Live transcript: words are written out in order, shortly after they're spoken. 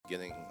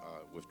beginning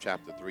with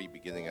chapter 3,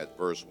 beginning at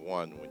verse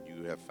 1. When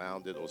you have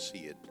found it or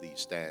see it, please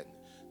stand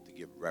to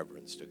give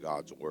reverence to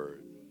God's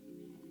word.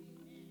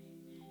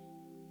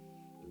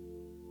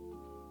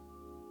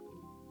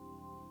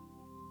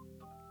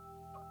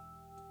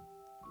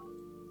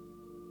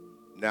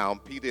 Now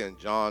Peter and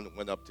John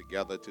went up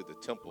together to the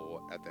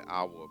temple at the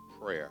hour of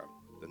prayer,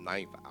 the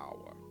ninth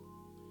hour.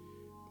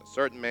 A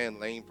certain man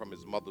lame from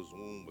his mother's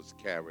womb was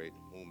carried,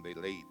 whom they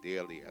laid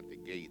daily at the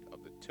gate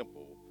of the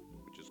temple,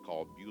 which is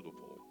called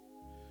Beautiful,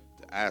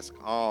 to ask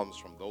alms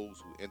from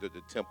those who entered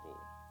the temple,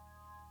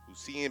 who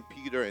seeing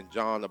Peter and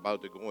John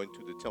about to go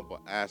into the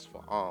temple asked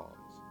for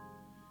alms.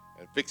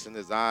 And fixing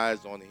his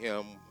eyes on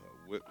him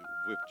with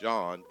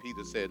John,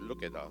 Peter said,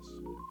 "Look at us."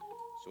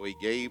 So he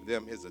gave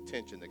them his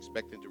attention,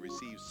 expecting to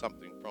receive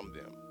something from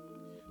them.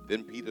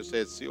 Then Peter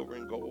said, "Silver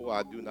and gold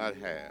I do not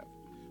have,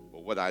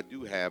 but what I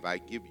do have I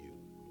give you.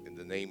 In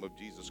the name of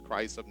Jesus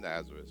Christ of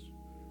Nazareth,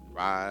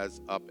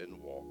 rise up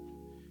and walk."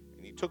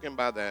 And he took him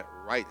by the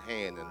right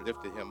hand and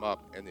lifted him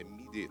up, and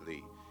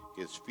immediately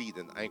his feet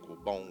and ankle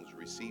bones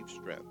received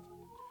strength.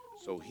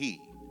 So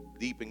he,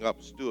 leaping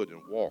up, stood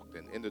and walked,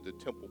 and entered the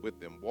temple with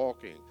them,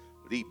 walking,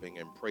 leaping,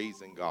 and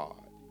praising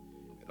God.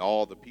 And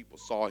all the people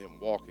saw him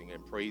walking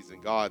and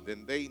praising God.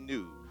 Then they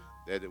knew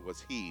that it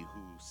was he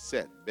who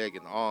sat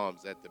begging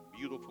alms at the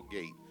beautiful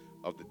gate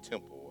of the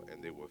temple,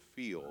 and they were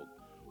filled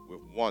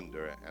with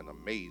wonder and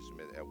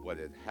amazement at what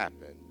had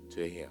happened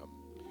to him.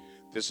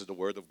 This is the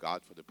word of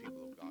God for the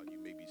people of God. You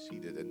may be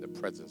seated in the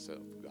presence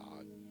of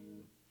God.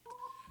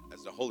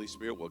 As the Holy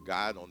Spirit will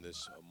guide on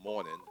this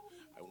morning,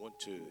 I want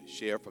to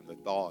share from the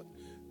thought,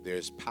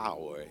 there's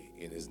power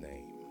in his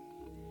name.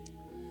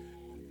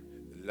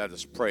 Let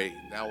us pray.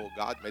 Now, O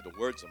God, may the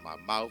words of my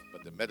mouth,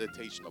 but the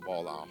meditation of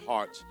all our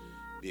hearts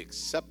be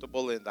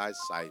acceptable in thy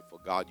sight. For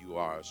God, you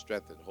are our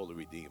strength and holy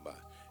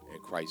Redeemer. In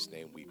Christ's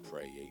name we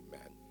pray,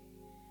 amen.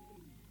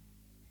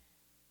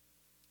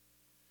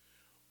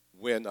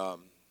 When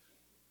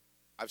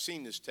I've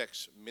seen this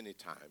text many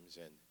times,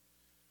 and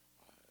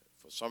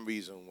for some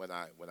reason when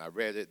I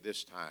read it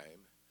this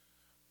time,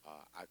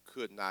 I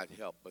could not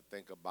help but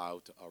think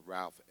about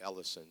Ralph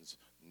Ellison's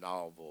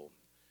novel,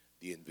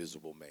 The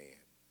Invisible Man.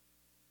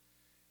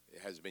 It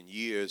has been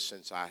years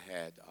since I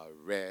had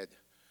read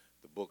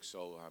the book,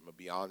 so I'm going to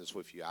be honest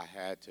with you. I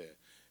had to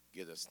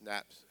get a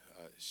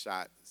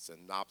snapshot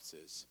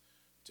synopsis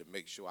to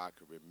make sure I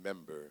could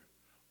remember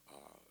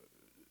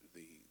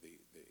the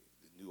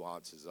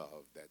nuances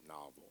of that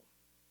novel.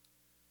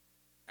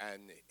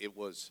 And it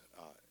was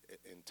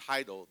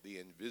entitled The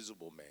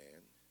Invisible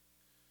Man,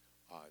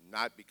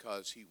 not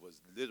because he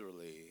was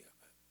literally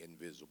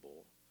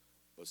invisible,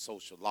 but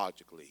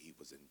sociologically he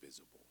was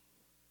invisible.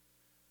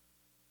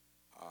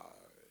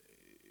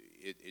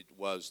 It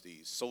was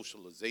the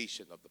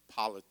socialization of the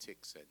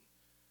politics and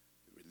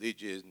the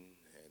religion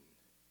and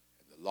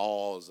the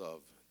laws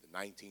of the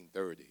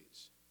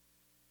 1930s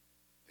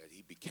that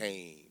he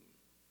became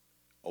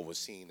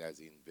overseen as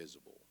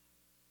invisible.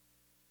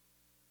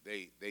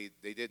 They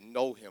didn't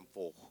know him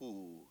for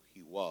who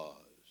he was.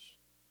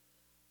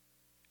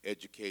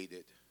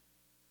 Educated,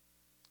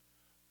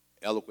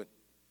 eloquent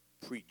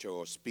preacher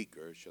or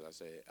speaker, should I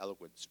say,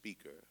 eloquent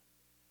speaker,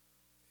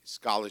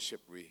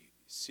 scholarship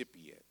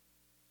recipient,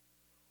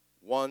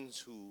 ones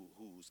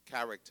whose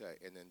character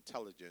and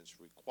intelligence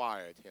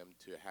required him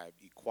to have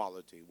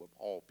equality with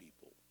all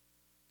people.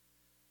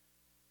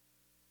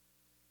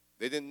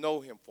 They didn't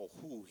know him for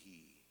who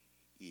he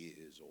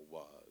is or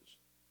was.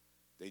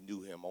 They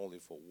knew him only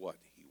for what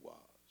he was.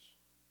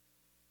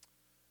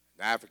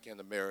 An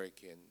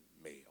African-American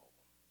male.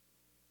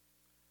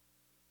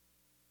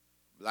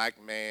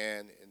 Black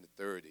man in the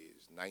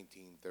 30s,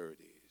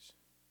 1930s.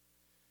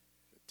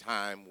 A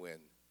time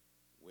when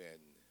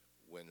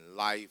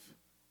life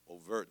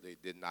overtly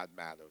did not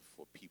matter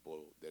for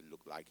people that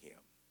looked like him.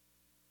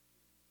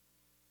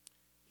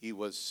 He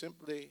was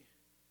simply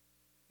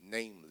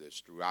nameless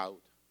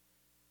throughout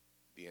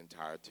the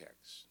entire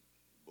text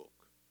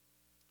book.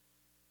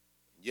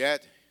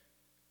 Yet,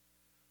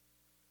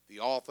 the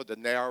author, the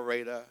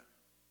narrator,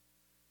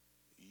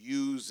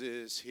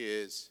 uses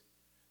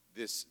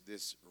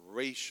this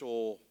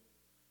racial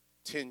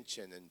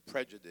tension and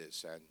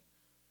prejudice and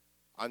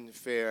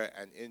unfair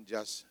and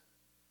unjust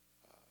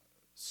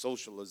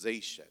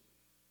socialization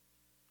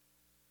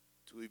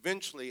to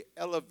eventually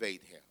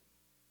elevate him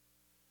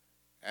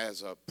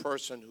as a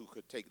person who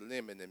could take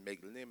lemon and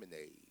make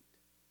lemonade,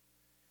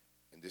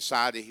 and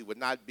decided he would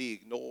not be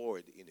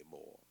ignored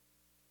anymore,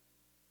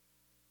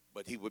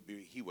 but he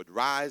would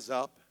rise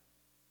up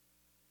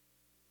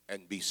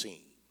and be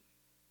seen.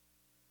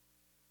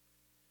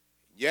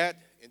 Yet,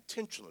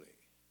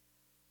 intentionally,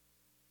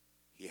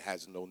 he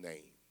has no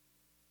name.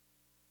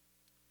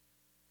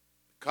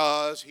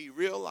 Because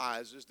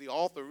the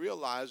author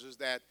realizes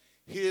that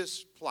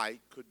his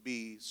plight could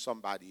be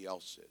somebody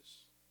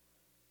else's.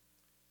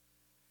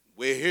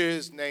 Where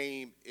his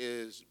name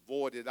is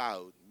voided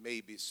out,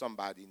 maybe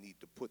somebody need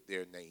to put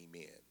their name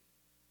in.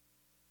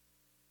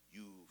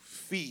 You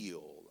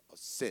feel a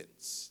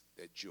sense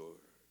that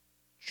you're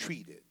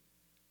treated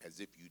as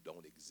if you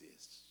don't exist.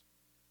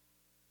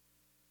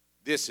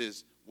 this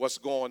is what's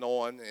going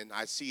on. And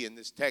I see in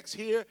this text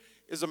here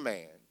is a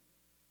man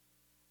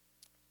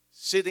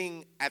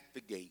sitting at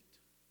the gate,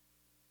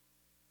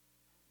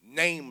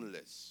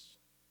 nameless.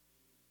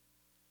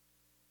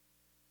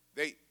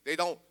 They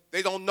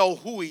don't know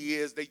who he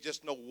is. They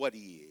just know what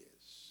he is.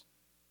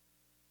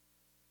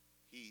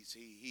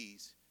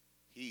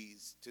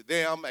 He's to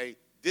them a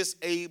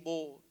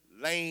disabled,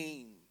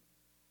 lame,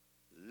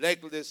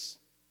 legless,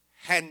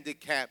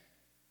 handicapped,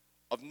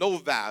 of no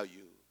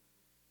value.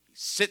 He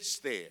sits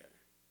there,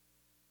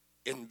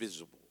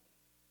 invisible.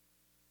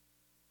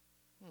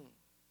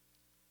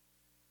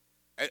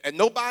 And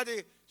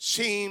nobody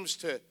seems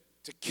to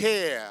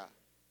care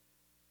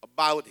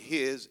about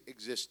his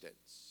existence.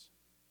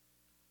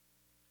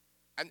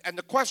 And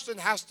the question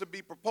has to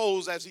be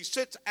proposed as he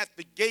sits at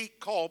the gate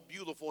called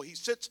Beautiful. He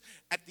sits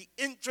at the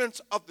entrance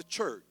of the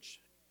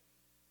church.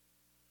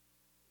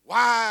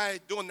 Why,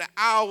 during the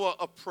hour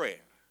of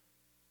prayer,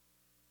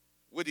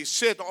 would he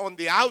sit on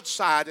the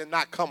outside and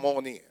not come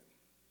on in?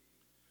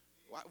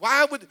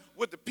 Why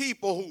would the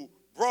people who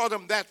brought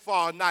him that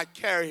far not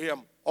carry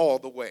him all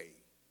the way?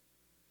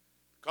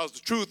 Because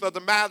the truth of the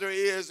matter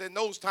is, in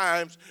those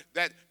times,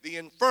 that the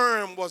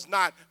infirm was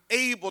not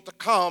able to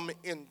come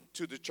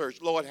into the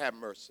church. Lord, have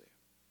mercy.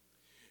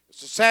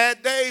 It's a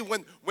sad day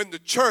when the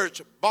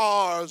church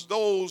bars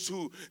those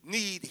who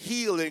need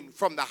healing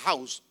from the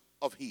house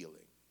of healing.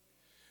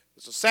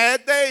 It's a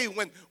sad day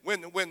when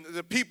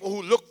the people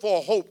who look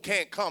for hope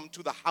can't come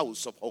to the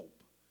house of hope.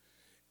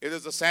 It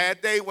is a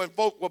sad day when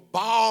folk will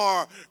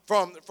bar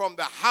from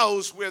the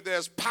house where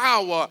there's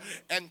power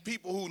and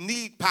people who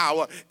need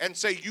power and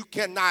say you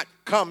cannot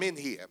come in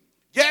here.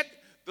 Yet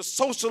the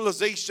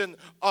socialization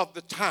of the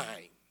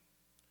time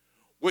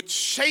would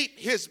shape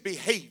his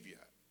behavior,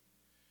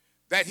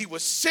 that he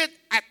would sit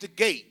at the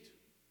gate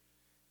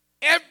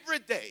every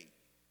day,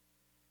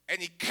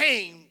 and he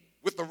came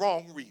with the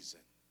wrong reason.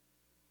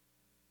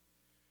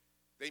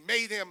 They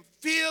made him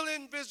feel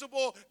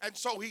invisible, and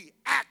so he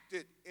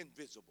acted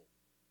invisible.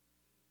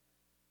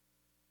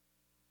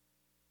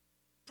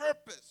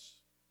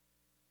 Purpose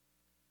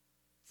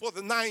for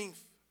the 9th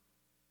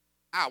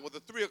hour,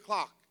 the 3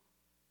 o'clock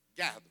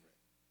gathering.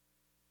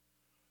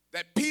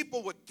 That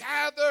people would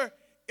gather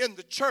in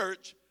the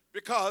church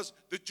because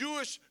the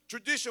Jewish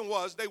tradition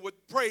was they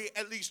would pray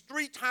at least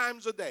 3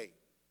 times a day.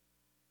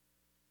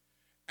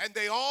 And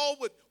they all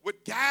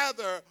would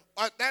gather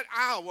at that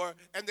hour,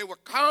 and they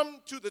would come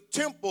to the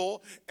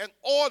temple in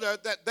order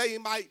that they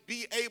might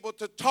be able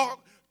to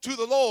talk to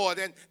the Lord.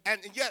 And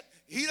yet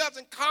he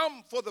doesn't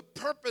come for the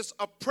purpose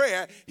of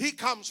prayer. He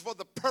comes for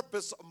the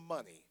purpose of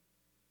money.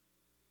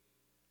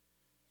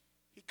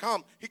 He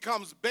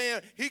comes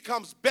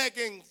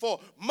begging for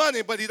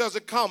money, but he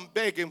doesn't come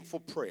begging for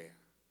prayer.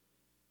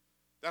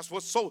 That's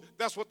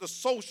what the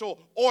social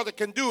order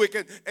can do.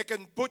 It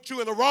can put you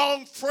in the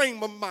wrong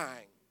frame of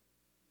mind.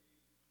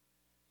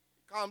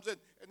 He comes in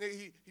and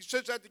he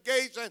sits at the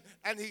gates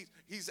and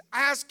he's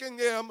asking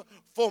them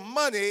for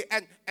money,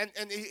 and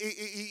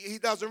he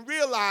doesn't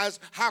realize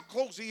how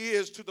close he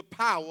is to the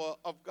power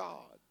of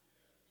God.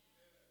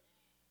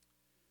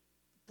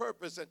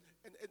 Purpose, and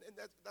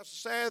that's a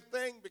sad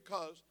thing,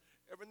 because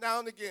every now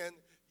and again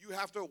you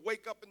have to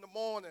wake up in the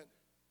morning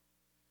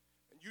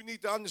and you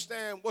need to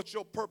understand what's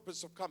your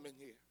purpose of coming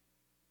here.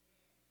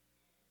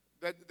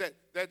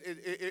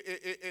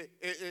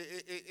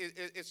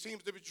 It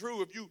seems to be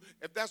true.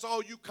 If that's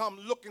all you come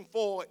looking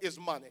for is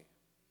money,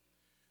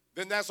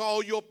 then that's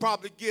all you'll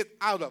probably get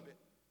out of it.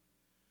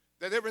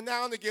 That every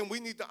now and again we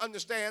need to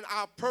understand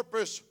our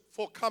purpose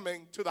for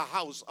coming to the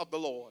house of the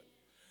Lord.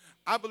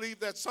 I believe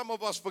that some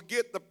of us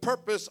forget the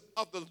purpose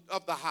of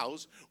the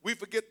house. We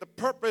forget the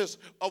purpose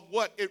of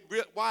why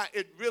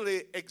it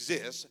really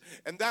exists.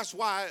 And that's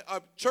why a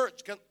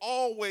church can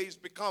always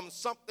become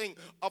something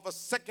of a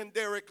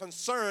secondary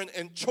concern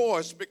and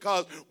choice,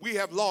 because we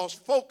have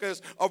lost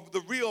focus of the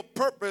real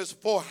purpose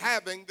for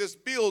having this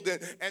building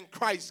and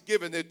Christ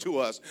giving it to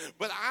us.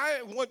 But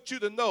I want you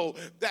to know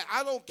that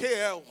I don't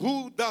care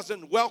who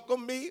doesn't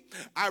welcome me.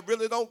 I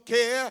really don't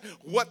care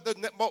what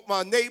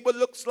my neighbor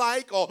looks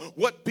like or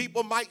what people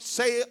might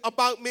say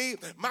about me.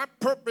 My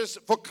purpose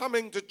for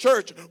coming to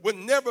church would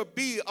never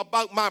be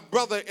about my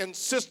brother and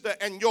sister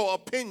and your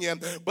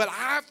opinion, but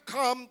I've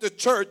come to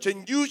church,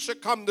 and you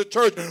should come to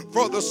church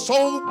for the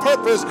sole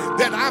purpose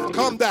that I've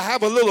come to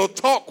have a little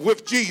talk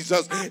with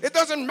Jesus. It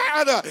doesn't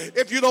matter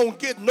if you don't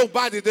get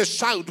nobody to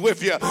shout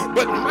with you,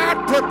 but my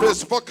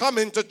purpose for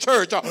coming to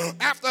church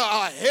after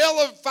a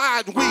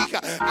hellified week,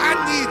 I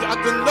need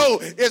to know,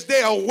 is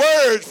there a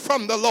word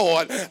from the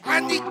Lord? I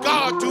need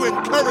God to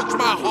encourage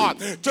my heart,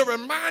 to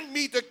remind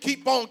me to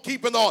keep on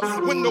keeping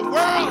on. When the world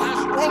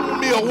has thrown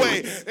me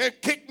away and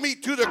kicked me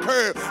to the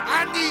curb,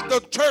 I need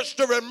the church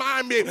to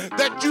remind me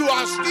that you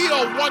are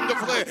still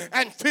wonderfully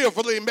and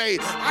fearfully made.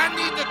 I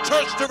need the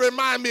church to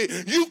remind me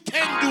you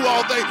can do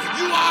all things.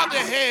 You are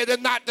the head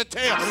and not the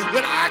tail.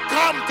 When I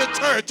come to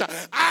church,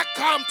 I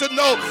come to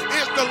know,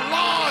 is the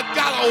Lord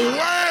got a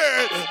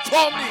word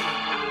for me?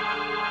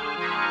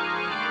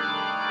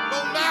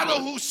 Don't doesn't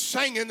matter who's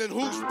singing and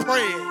who's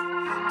praying.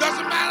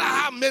 Doesn't matter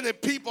how many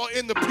people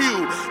in the pew.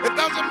 It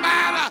doesn't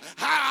matter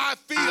how I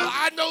feel.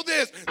 I know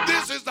this.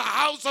 This is the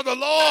house of the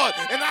Lord,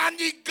 and I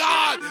need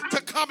God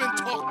to come and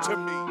talk to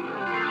me.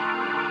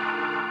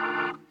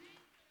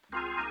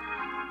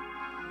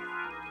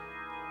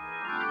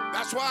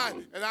 That's why,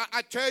 and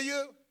I tell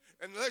you,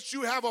 unless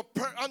you have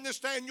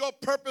understand your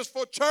purpose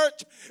for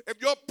church,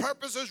 if your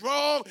purpose is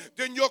wrong,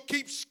 then you'll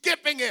keep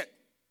skipping it.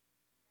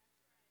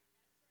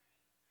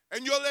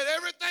 And you'll let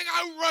everything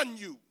outrun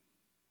you.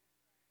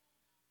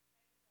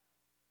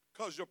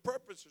 Because your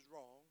purpose is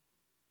wrong.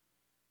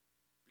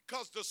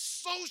 Because the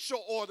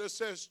social order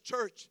says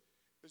church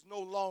is no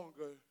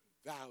longer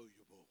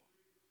valuable.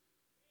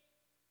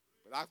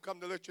 But I've come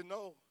to let you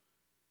know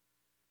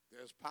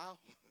there's power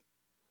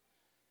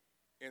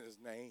in his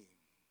name.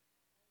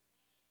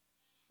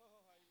 Oh,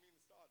 I didn't mean to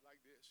start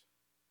like this.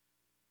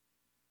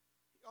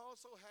 He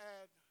also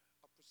had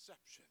a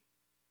perception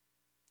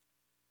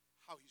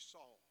how he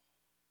saw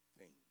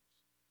things.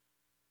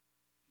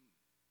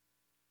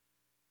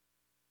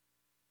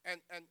 And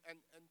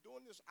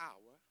during this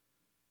hour,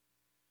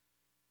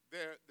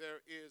 there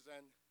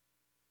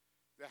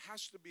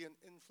has to be an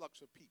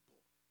influx of people.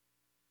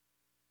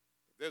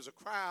 There's a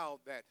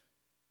crowd that's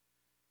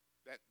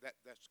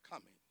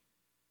coming.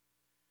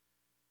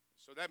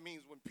 So that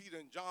means when Peter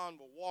and John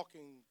were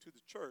walking to the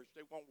church,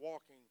 they weren't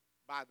walking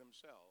by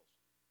themselves,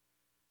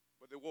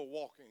 but they were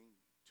walking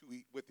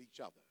with each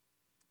other.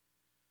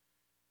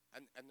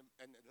 And the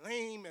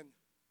lame and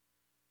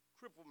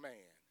crippled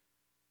man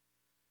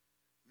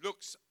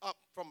looks up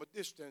from a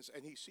distance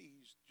and he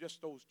sees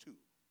just those two.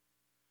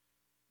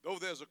 Though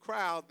there's a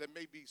crowd that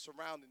may be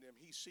surrounding them,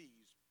 he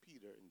sees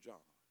Peter and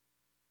John.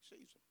 He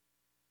sees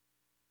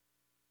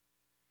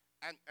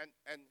them.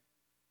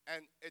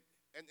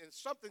 And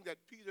it's something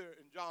that Peter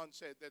and John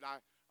said that I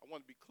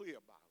want to be clear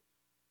about.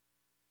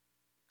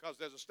 Because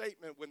there's a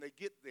statement when they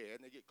get there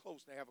and they get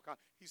close and they have a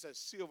conversation. He says,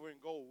 silver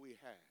and gold we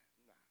have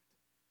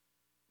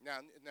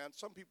not. Now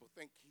some people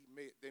think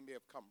they may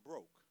have come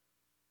broke.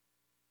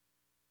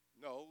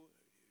 No,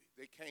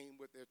 they came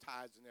with their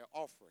tithes and their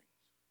offerings.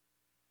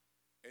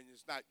 And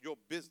it's not your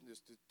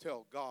business to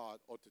tell God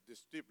or to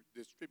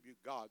distribute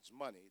God's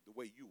money the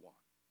way you want.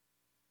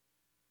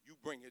 You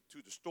bring it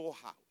to the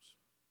storehouse.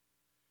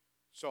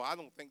 So I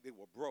don't think they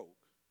were broke.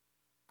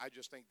 I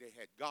just think they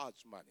had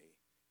God's money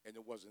and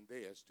it wasn't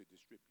theirs to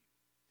distribute.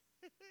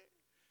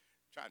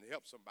 Trying to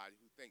help somebody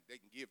who think they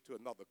can give to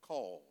another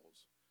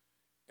cause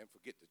and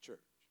forget the church.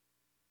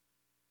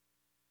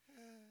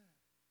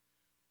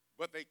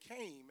 But they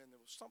came and there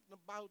was something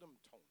about them,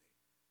 Tony.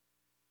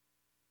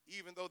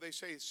 Even though they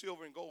say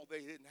silver and gold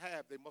they didn't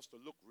have, they must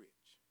have looked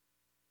rich.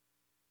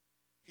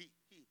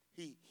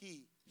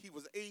 He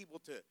was able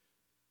to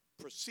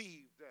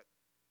perceive that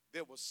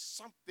there was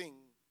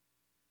something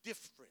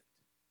different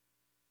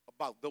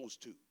about those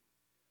two.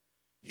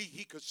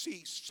 He could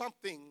see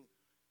something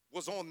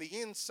was on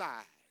the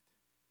inside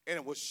and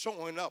it was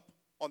showing up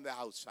on the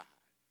outside.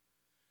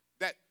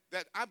 That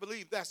I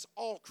believe that's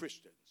all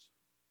Christians.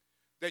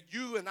 That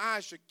you and I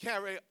should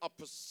carry a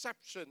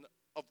perception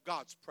of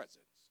God's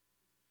presence.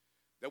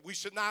 That we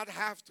should not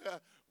have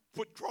to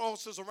put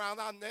crosses around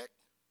our neck,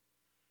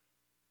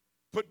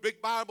 put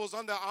big Bibles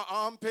under our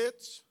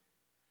armpits,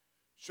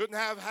 shouldn't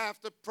have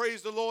to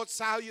praise the Lord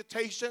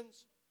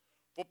salutations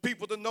for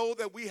people to know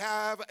that we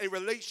have a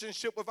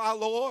relationship with our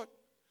Lord.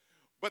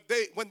 But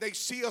when they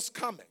see us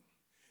coming,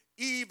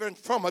 even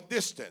from a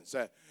distance,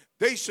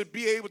 they should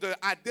be able to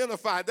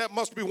identify that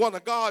must be one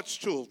of God's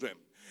children.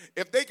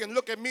 If they can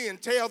look at me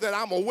and tell that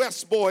I'm a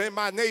West boy in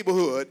my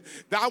neighborhood,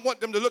 then I want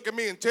them to look at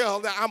me and tell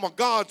that I'm a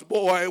God's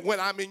boy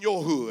when I'm in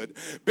your hood.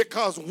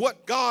 Because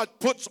what God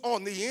puts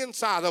on the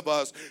inside of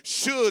us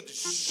should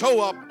show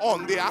up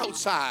on the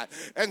outside.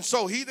 And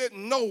so he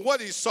didn't know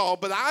what he saw,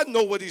 but I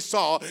know what he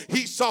saw.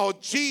 He saw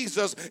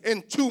Jesus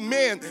in two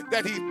men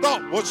that he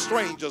thought were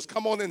strangers.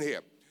 Come on in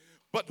here.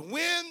 But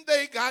when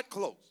they got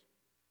close,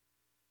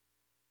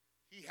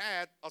 he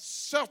had a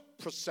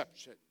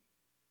self-perception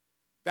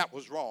that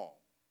was wrong.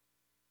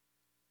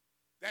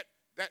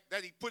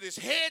 That he put his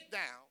head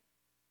down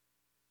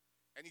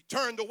and he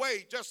turned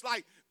away, just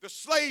like the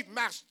slave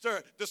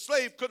master. The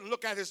slave couldn't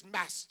look at his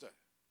master.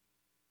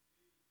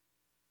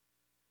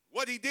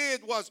 What he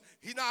did was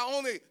he not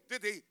only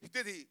did he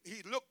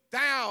look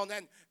down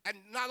and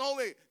not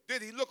only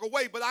did he look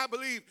away, but I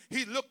believe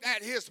he looked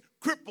at his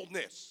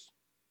crippledness.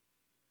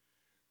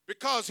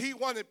 Because he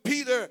wanted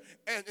Peter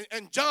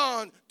and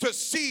John to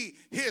see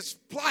his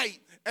plight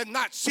and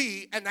not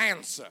see an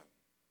answer.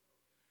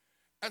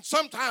 And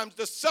sometimes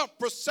the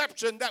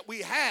self-perception that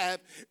we have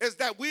is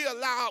that we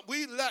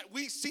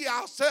see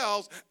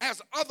ourselves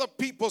as other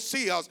people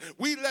see us.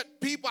 We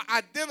let people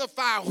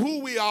identify who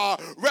we are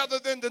rather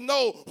than to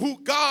know who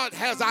God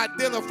has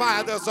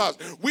identified as us.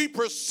 We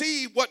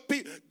perceive what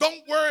people,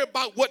 don't worry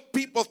about what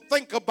people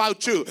think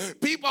about you.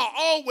 People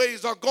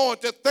always are going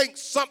to think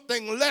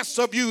something less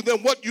of you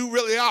than what you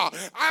really are.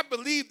 I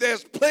believe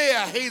there's player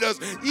haters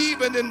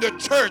even in the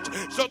church.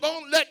 So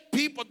don't let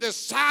people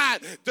decide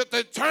to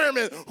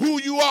determine who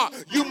you are.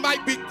 You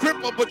might be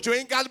crippled, but you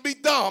ain't got to be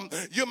dumb.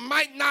 You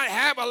might not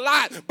have a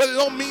lot, but it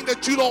don't mean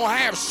that you don't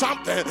have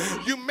something.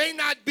 You may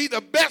not be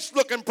the best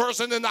looking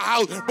person in the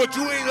house, but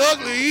you ain't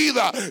ugly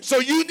either. So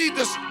you need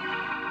to.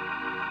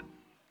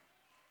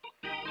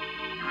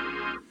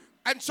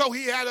 And so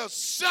he had a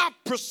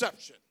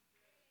self-perception.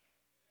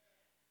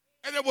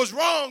 And it was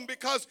wrong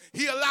because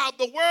he allowed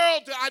the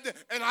world to identify.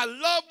 And I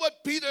love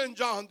what Peter and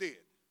John did.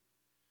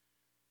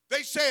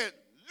 They said,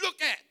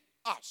 look at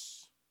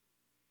us.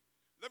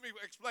 Let me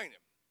explain it.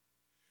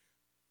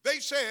 They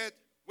said,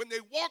 when they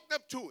walked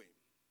up to him,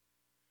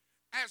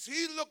 as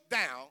he looked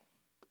down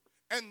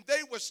and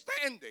they were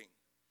standing,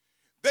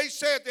 they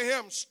said to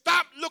him,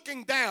 stop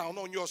looking down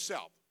on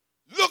yourself.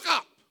 Look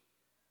up.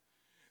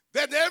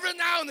 That every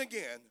now and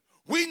again,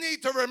 we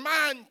need to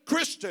remind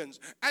Christians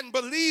and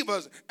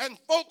believers and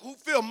folk who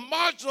feel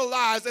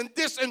marginalized and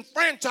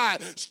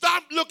disenfranchised,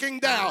 stop looking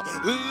down.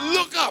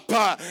 Look up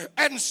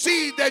and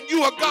see that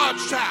you are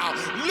God's child.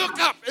 Look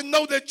up and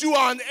know that you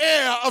are an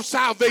heir of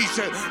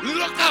salvation.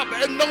 Look up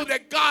and know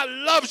that God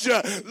loves you.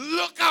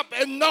 Look up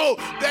and know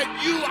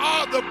that you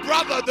are the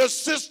brother, the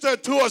sister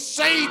to a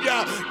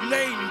Savior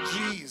named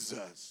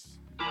Jesus.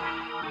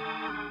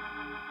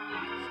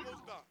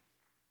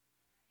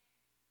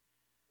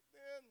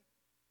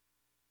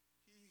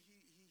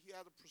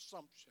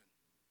 Presumption.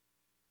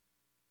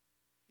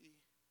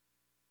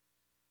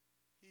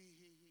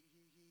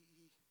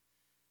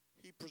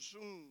 He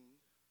presumed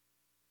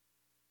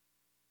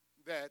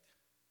that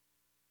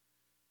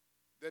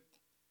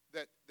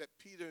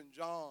Peter and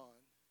John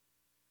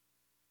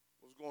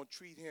was going to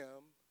treat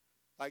him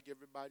like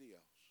everybody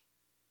else.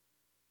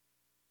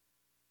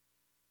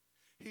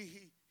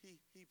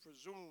 He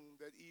presumed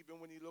that even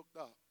when he looked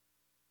up,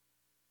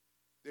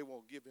 they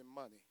won't give him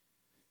money.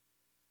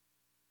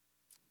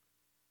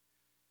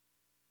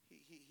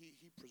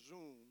 He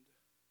presumed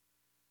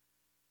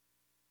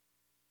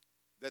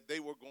that they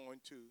were going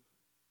to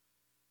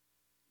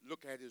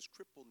look at his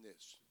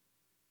crippledness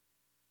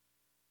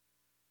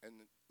and,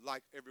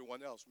 like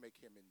everyone else, make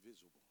him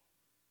invisible.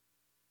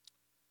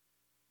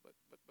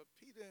 But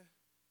Peter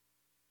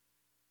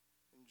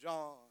and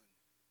John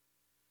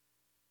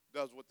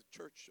does what the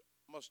church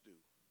must do.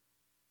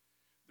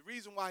 The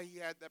reason why he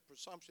had that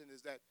presumption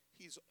is that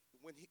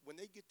when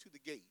they get to the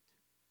gate,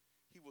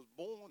 he was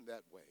born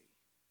that way.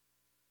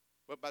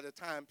 But by the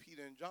time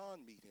Peter and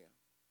John meet him,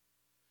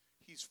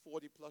 he's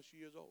 40 plus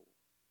years old.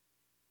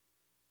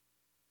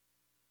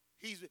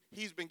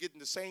 He's been getting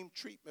the same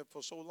treatment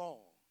for so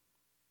long.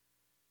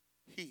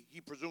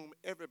 He presumed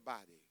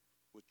everybody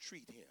would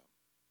treat him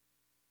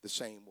the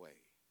same way.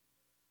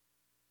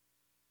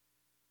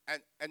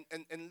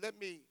 And let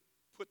me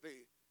put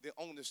the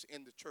onus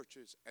in the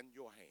churches and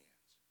your hands.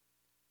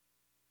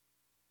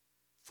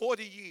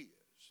 40 years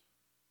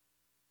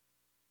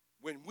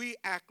when we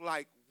act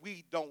like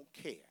we don't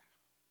care.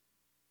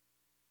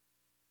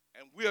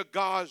 And we're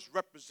God's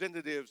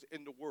representatives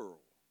in the world,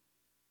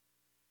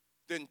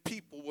 then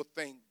people will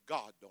think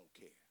God don't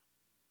care.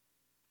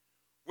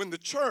 When the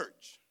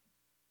church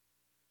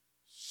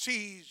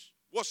sees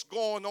what's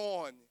going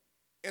on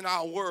in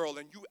our world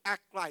and you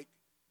act like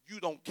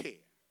you don't care,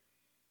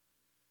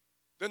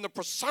 then the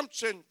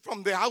presumption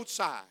from the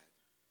outside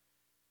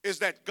is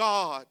that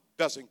God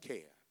doesn't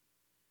care.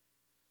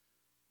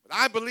 But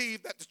I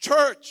believe that the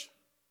church,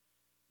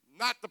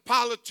 not the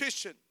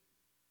politician,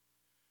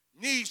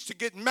 needs to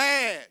get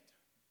mad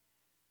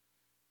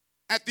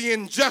at the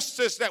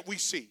injustice that we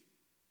see.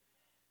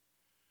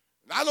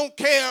 And I don't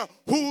care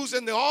who's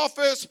in the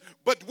office,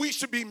 but we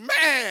should be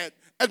mad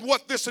at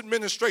what this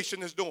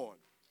administration is doing.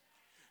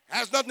 It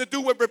has nothing to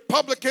do with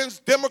Republicans,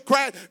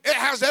 Democrats. It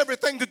has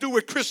everything to do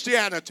with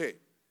Christianity.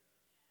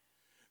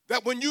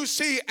 That when you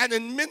see an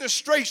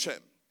administration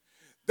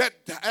that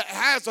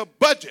has a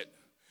budget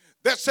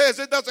that says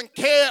it doesn't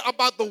care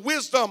about the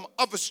wisdom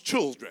of its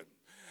children,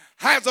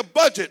 has a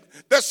budget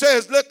that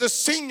says let the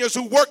seniors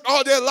who worked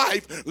all their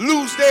life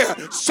lose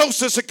their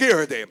Social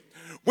Security.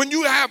 When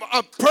you have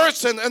a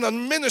person, an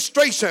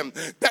administration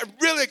that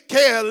really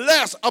care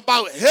less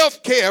about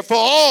health care for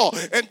all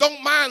and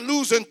don't mind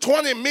losing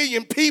 20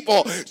 million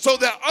people so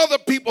that other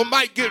people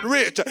might get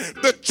rich,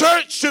 the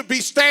church should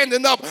be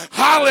standing up,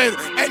 hollering,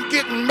 and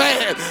getting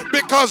mad,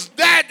 because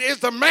that is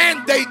the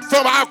mandate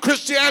from our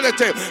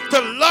Christianity,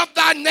 to love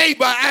thy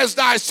neighbor as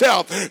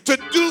thyself, to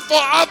do for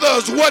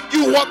others what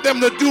you want them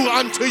to do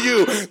unto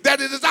you.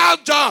 That it is our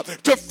job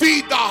to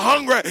feed the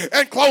hungry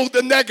and clothe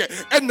the naked.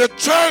 And the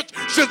church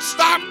should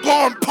stop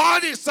going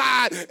party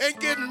side and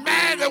getting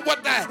mad at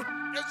what the heck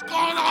is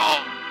going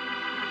on.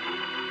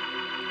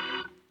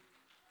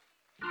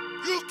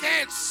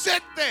 can't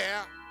sit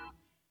there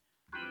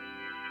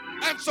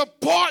and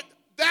support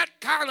that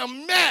kind of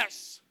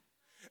mess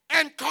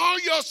and call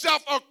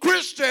yourself a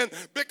Christian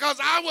because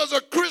I was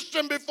a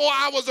Christian before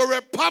I was a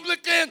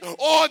Republican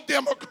or a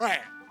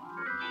Democrat.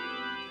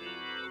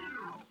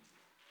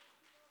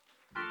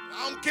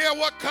 I don't care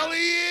what color he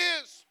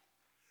is.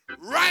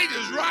 Right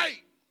is right.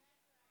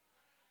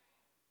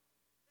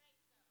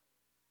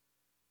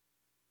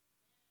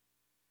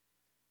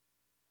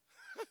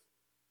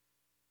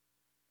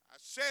 I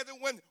said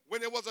it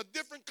when it was a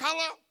different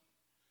color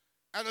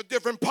and a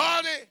different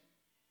party,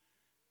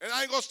 and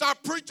I ain't going to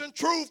stop preaching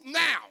truth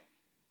now.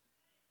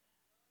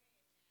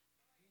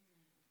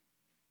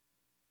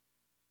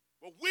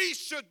 But we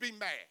should be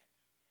mad.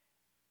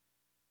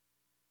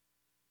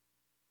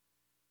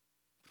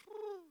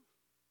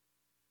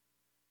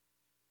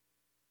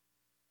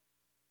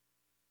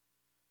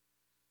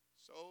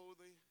 So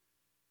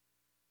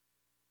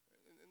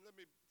and let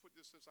me put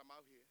this since I'm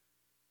out here.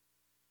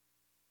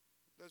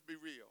 Let's be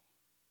real.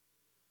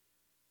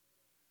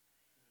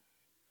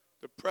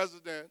 The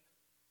president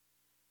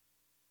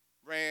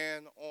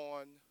ran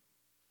on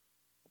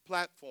a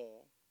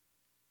platform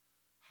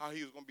how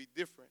he was going to be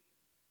different,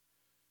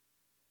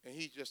 and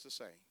he's just the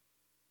same.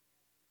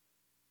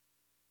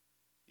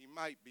 He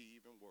might be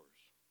even worse.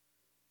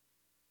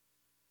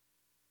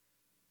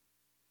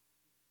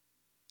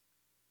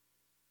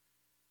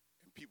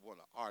 And people want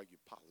to argue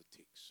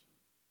politics.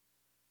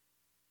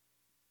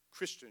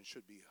 Christians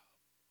should be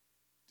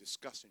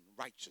discussing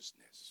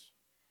righteousness.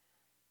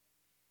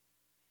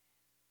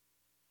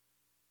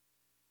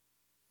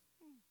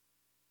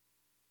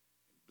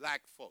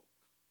 Black folk,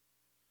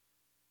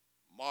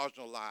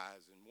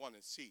 marginalized and want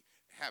to see,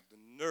 have the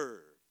nerve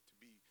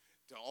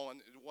to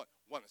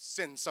want to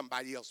send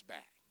somebody else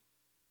back.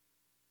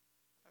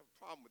 I have a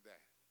problem with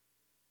that.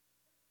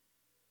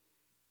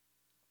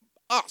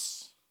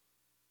 Us,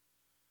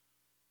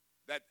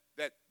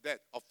 that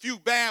a few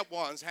bad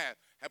ones have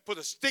put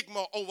a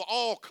stigma over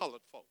all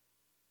colored folk.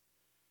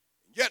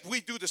 Yet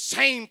we do the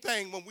same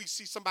thing when we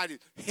see somebody's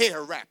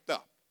hair wrapped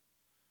up.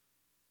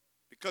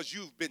 Because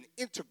you've been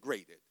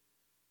integrated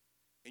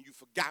and you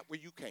forgot where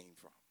you came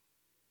from.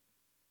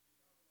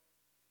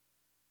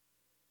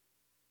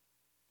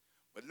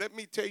 But let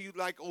me tell you,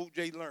 like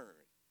O.J. learned,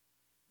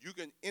 you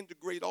can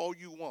integrate all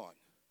you want,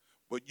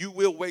 but you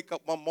will wake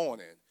up one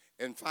morning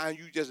and find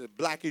you just as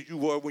black as you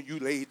were when you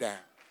laid down.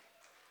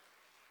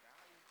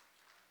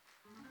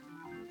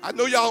 I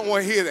know y'all don't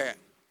want to hear that,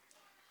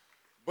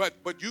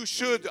 but you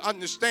should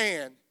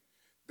understand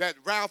that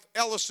Ralph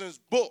Ellison's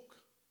book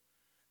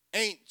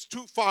ain't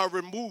too far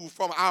removed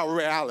from our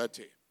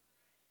reality.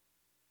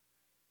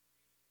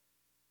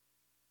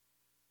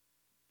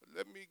 But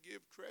let me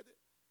give credit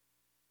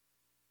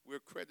where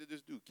credit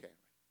is due, Karen.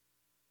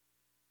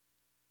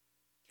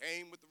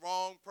 Came with the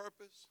wrong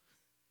purpose,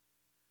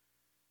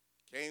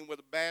 came with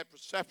a bad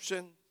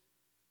perception,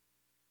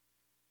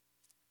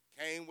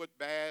 came with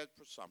bad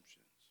presumptions.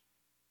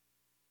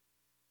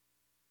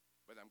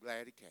 But I'm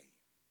glad he came.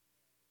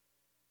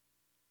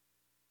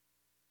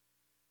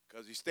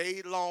 Because he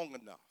stayed long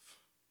enough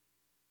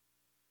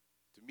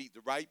to meet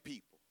the right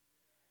people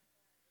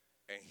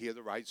and hear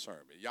the right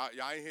sermon. Y'all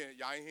ain't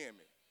hearing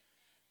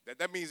me.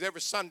 That means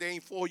every Sunday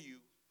ain't for you.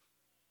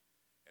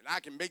 And I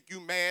can make you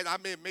mad. I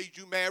may have made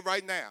you mad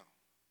right now.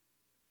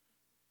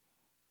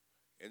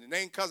 And it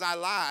ain't because I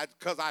lied,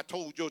 because I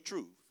told your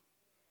truth.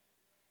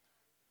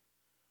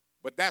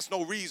 But that's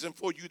no reason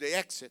for you to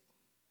exit.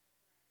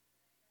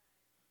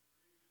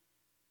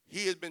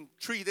 He has been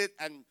treated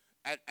and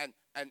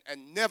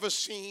never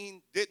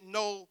seen, didn't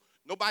know,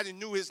 nobody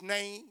knew his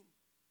name.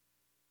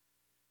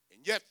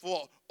 And yet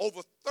for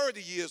over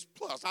 30 years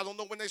plus, I don't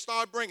know when they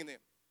started bringing him,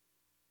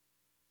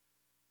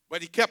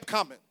 but he kept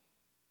coming.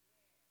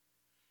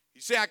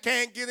 He said, I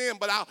can't get in,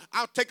 but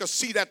I'll take a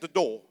seat at the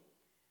door.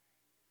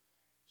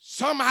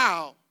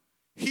 Somehow,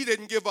 he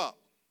didn't give up.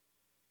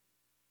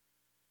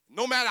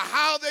 No matter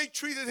how they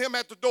treated him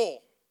at the door,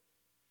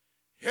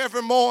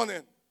 every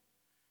morning,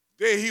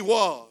 there he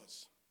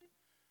was.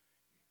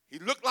 He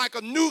looked like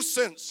a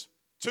nuisance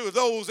to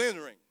those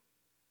entering.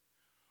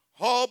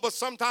 Oh, but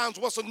sometimes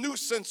what's a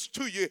nuisance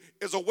to you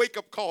is a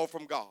wake-up call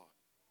from God.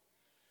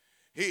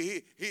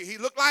 He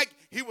looked like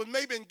he was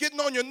maybe getting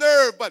on your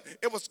nerve, but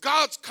it was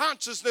God's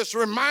consciousness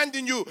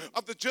reminding you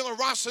of the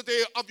generosity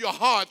of your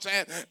hearts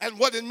and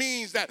what it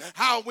means, that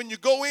how when you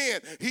go in,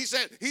 he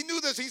said, he knew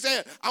this, he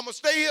said, I'm going to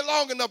stay here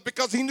long enough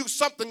because he knew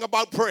something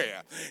about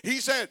prayer. He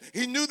said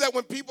he knew that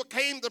when people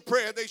came to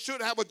prayer, they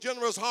should have a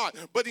generous heart,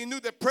 but he knew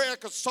that prayer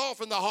could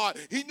soften the heart.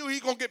 He knew he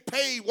was going to get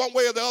paid one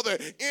way or the other,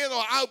 in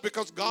or out,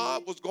 because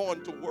God was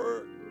going to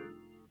work.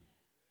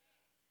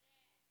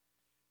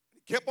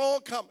 He kept on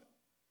coming.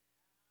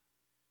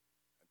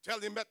 Until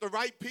he met the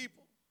right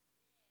people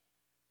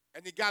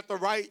and he got the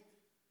right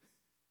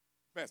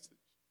message.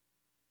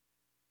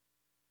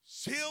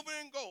 Silver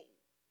and gold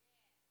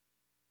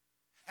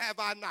have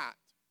I not.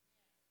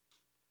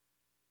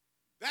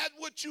 That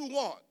what you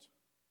want,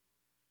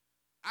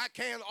 I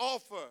can't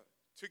offer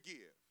to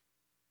give.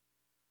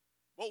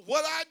 But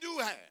what I do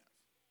have,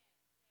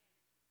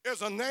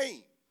 is a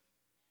name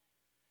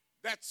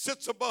that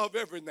sits above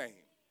every name.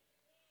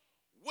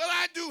 What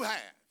I do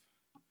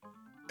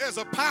have is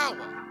a power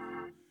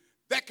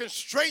that can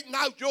straighten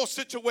out your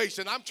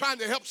situation. I'm trying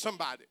to help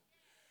somebody.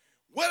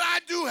 What I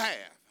do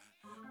have,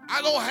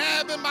 I don't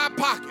have in my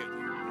pocket.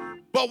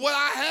 But what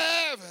I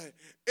have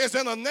is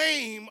in the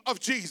name of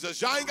Jesus.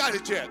 Y'all ain't got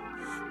it yet.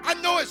 I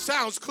know it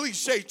sounds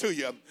cliche to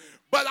you,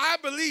 but I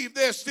believe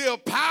there's still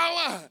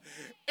power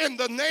in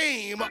the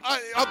name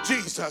of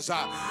Jesus.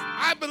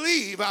 I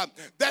believe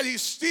that he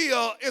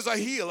still is a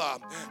healer.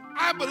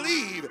 I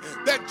believe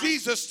that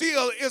Jesus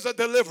still is a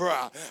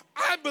deliverer.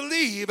 I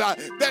believe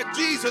that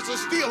Jesus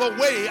is still a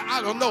way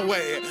out of no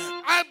way.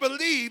 I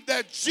believe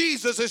that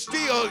Jesus is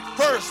still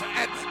first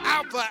and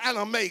Alpha and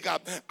Omega.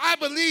 I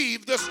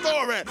believe the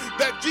story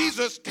that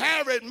Jesus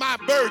carried my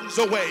burdens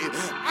away.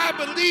 I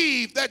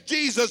believe that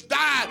Jesus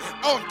died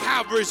on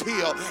Calvary's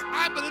hill.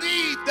 I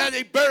believe that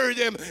he buried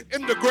him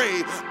in the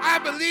grave. I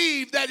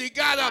believe that he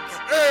got up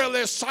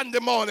early Sunday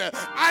morning.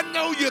 I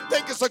know you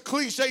think it's a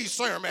cliche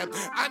sermon.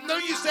 I know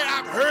you say,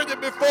 I've heard it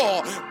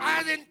before.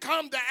 I didn't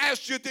come to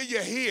ask you, do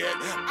you hear it?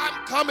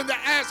 I'm coming to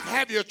ask,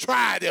 have you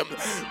tried him?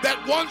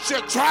 That once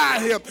you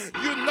tried him,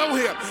 you know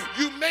him.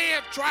 You may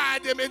have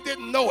tried him and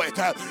didn't know it.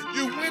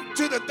 You went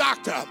to the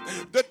doctor.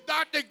 The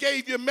doctor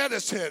gave you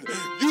medicine.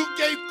 You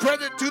gave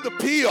credit to the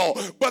pill,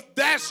 but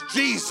that's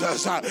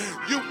Jesus.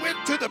 You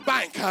went to the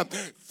bank,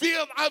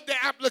 filled out the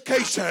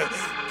application,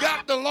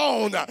 got the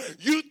loan.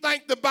 You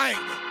thank the bank,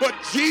 but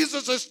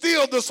Jesus is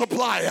still the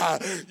supplier.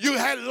 You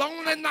had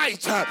lonely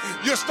nights.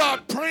 You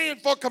start praying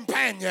for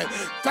companion.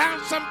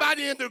 Found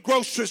somebody in the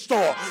grocery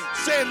store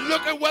saying,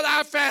 look at what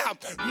I found.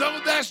 No,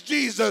 that's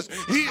Jesus.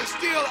 He is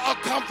still a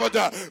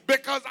comforter,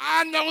 because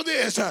I know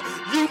this.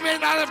 You may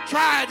not have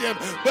tried him,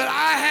 but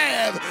I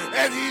have,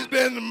 and he's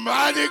been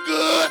mighty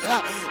good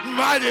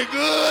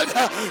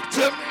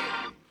to me.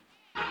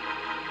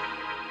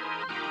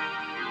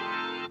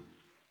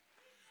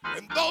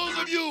 And those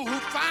of you who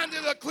find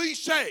it a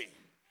cliche,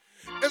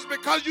 it's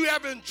because you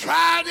haven't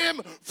tried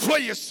him for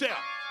yourself.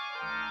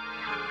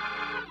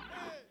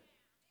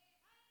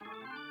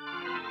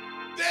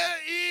 There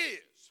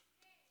is,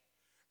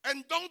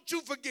 and don't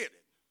you forget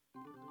it,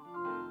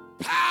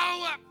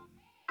 power,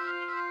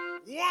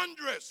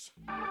 wondrous,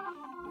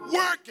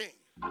 working,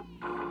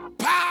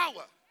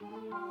 power.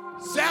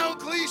 Sound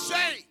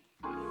cliche,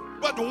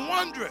 but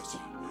wondrous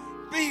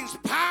means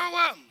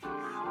power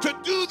to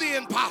do the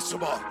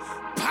impossible,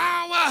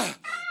 power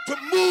to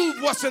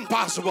move what's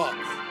impossible,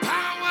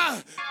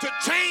 power to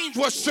change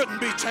what shouldn't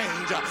be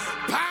changed,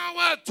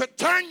 power to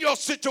turn your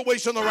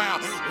situation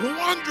around,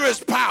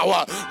 wondrous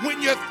power.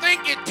 When you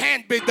think it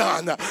can't be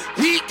done,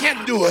 he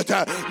can do it.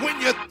 When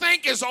you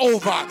think it's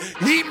over,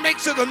 he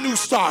makes it a new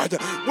start.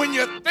 When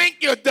you think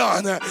you're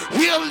done,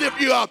 he'll lift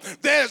you up.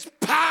 There's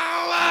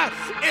power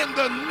in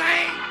the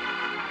name.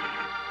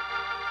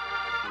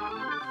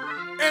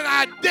 And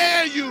I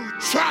dare you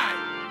try it.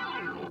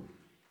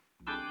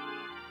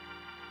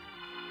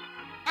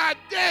 I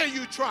dare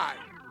you try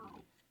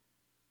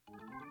it.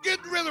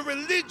 Get rid of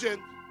religion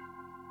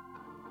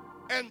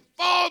and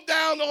fall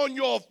down on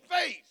your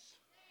face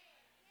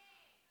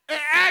and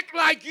act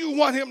like you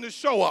want him to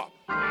show up.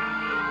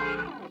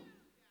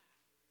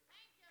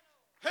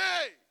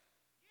 Hey.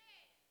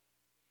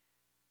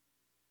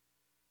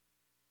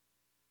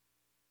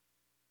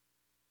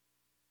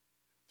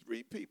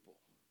 Three people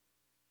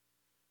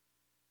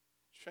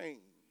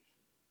changed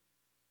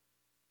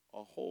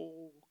a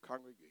whole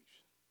congregation.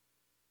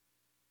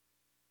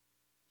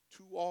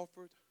 Two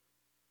offered,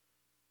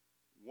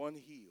 one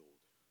healed.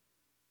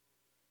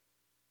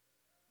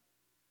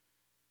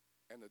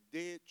 And a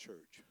dead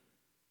church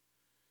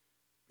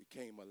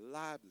became a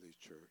lively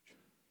church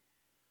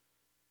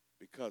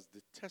because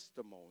the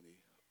testimony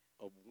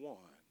of one,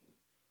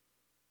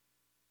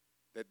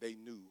 that they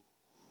knew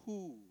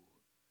who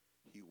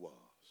he was.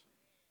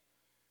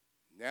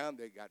 Now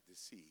they got to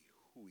see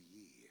who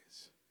he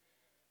is.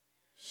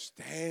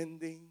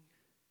 Standing,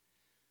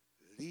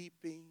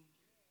 leaping,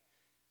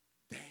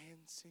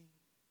 dancing,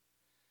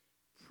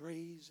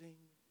 praising,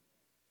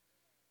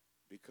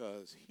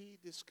 because he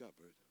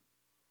discovered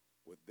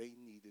what they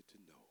needed to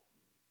know.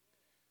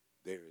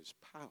 There is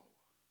power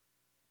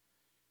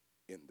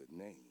in the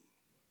name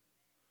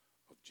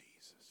of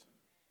Jesus.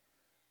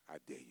 I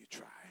dare you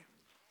try.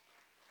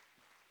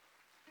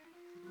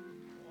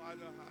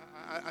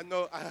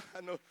 Oh,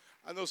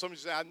 I know some of you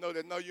say, I know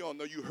that. No, you don't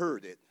know. You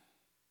heard it.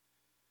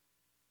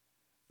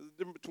 There's a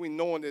difference between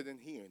knowing it and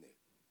hearing it.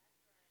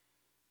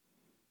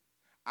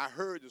 I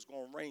heard it's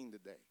going to rain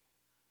today.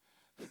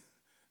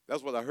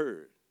 That's what I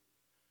heard.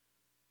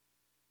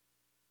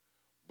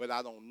 But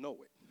I don't know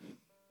it.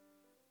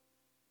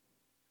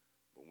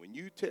 But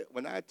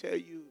when I tell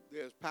you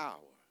there's power,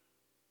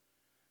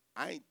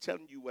 I ain't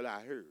telling you what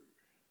I heard.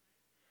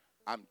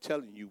 I'm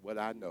telling you what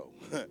I know.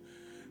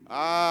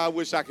 I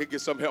wish I could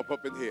get some help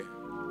up in here.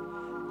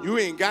 You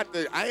ain't got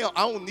the, I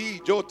don't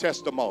need your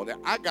testimony.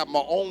 I got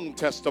my own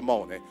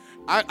testimony.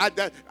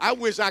 I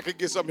wish I could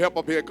get some help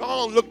up here. Go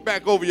on, look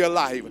back over your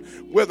life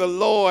where the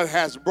Lord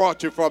has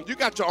brought you from. You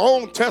got your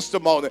own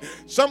testimony.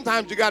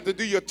 Sometimes you got to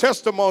do your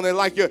testimony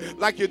like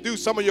you do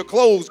some of your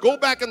clothes. Go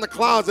back in the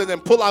closet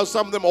and pull out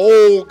some of them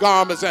old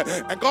garments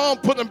and go on,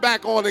 put them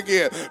back on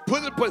again.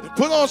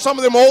 Put on some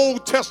of them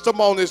old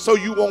testimonies so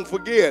you won't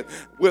forget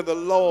where the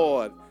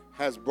Lord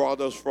has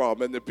brought us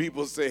from. And the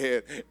people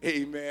said,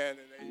 amen.